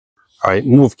All right,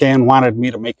 Movcan wanted me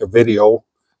to make a video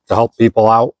to help people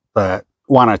out that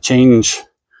want to change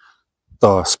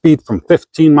the speed from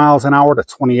 15 miles an hour to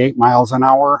 28 miles an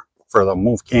hour for the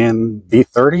Movcan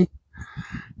v30.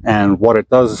 And what it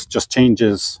does is just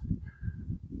changes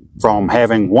from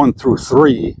having 1 through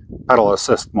 3 pedal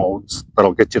assist modes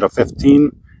that'll get you to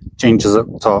 15, changes it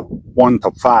to 1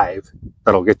 to 5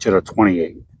 that'll get you to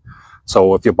 28.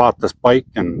 So if you bought this bike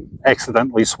and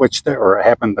accidentally switched it, or it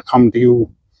happened to come to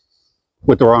you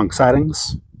with the wrong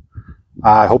settings,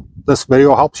 I hope this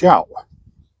video helps you out.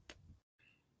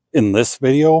 In this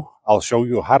video, I'll show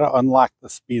you how to unlock the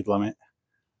speed limit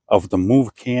of the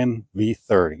Movcan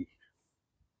v30.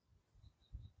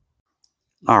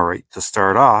 Alright, to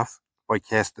start off, the bike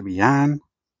has to be on.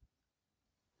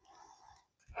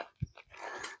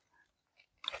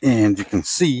 And you can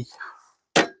see,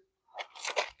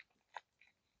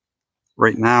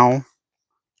 right now,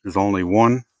 there's only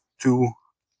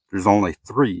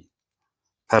 3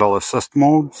 pedal assist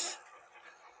modes.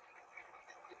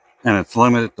 And it's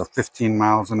limited to 15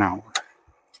 miles an hour.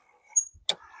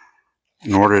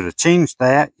 In order to change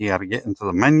that, you got to get into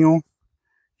the menu.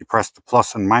 You press the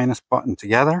plus and minus button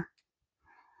together.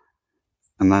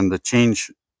 And then to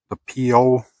change the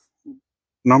PO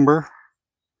number,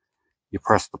 you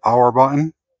press the power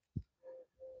button.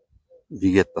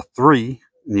 You get the 3,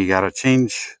 and you got to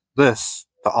change this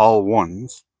to all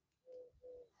 1s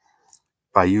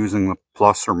by using the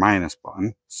plus or minus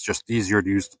button. It's just easier to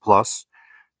use the plus.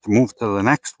 To move to the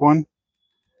next one,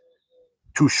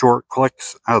 2 short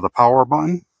clicks out of the power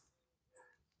button.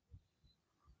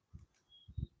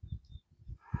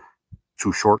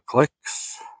 2 short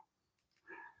clicks.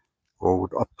 Go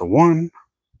up to 1.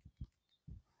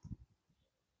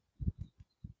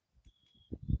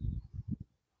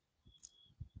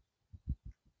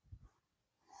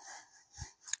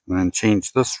 And then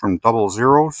change this from double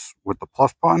zeros with the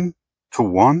plus button to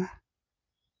 1.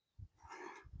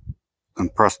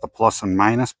 And press the plus and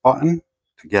minus button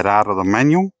to get out of the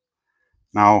menu.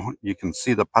 Now you can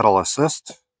see the pedal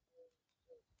assist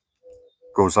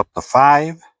goes up to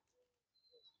 5.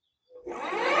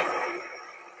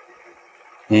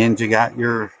 And you got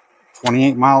your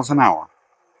 28 miles an hour.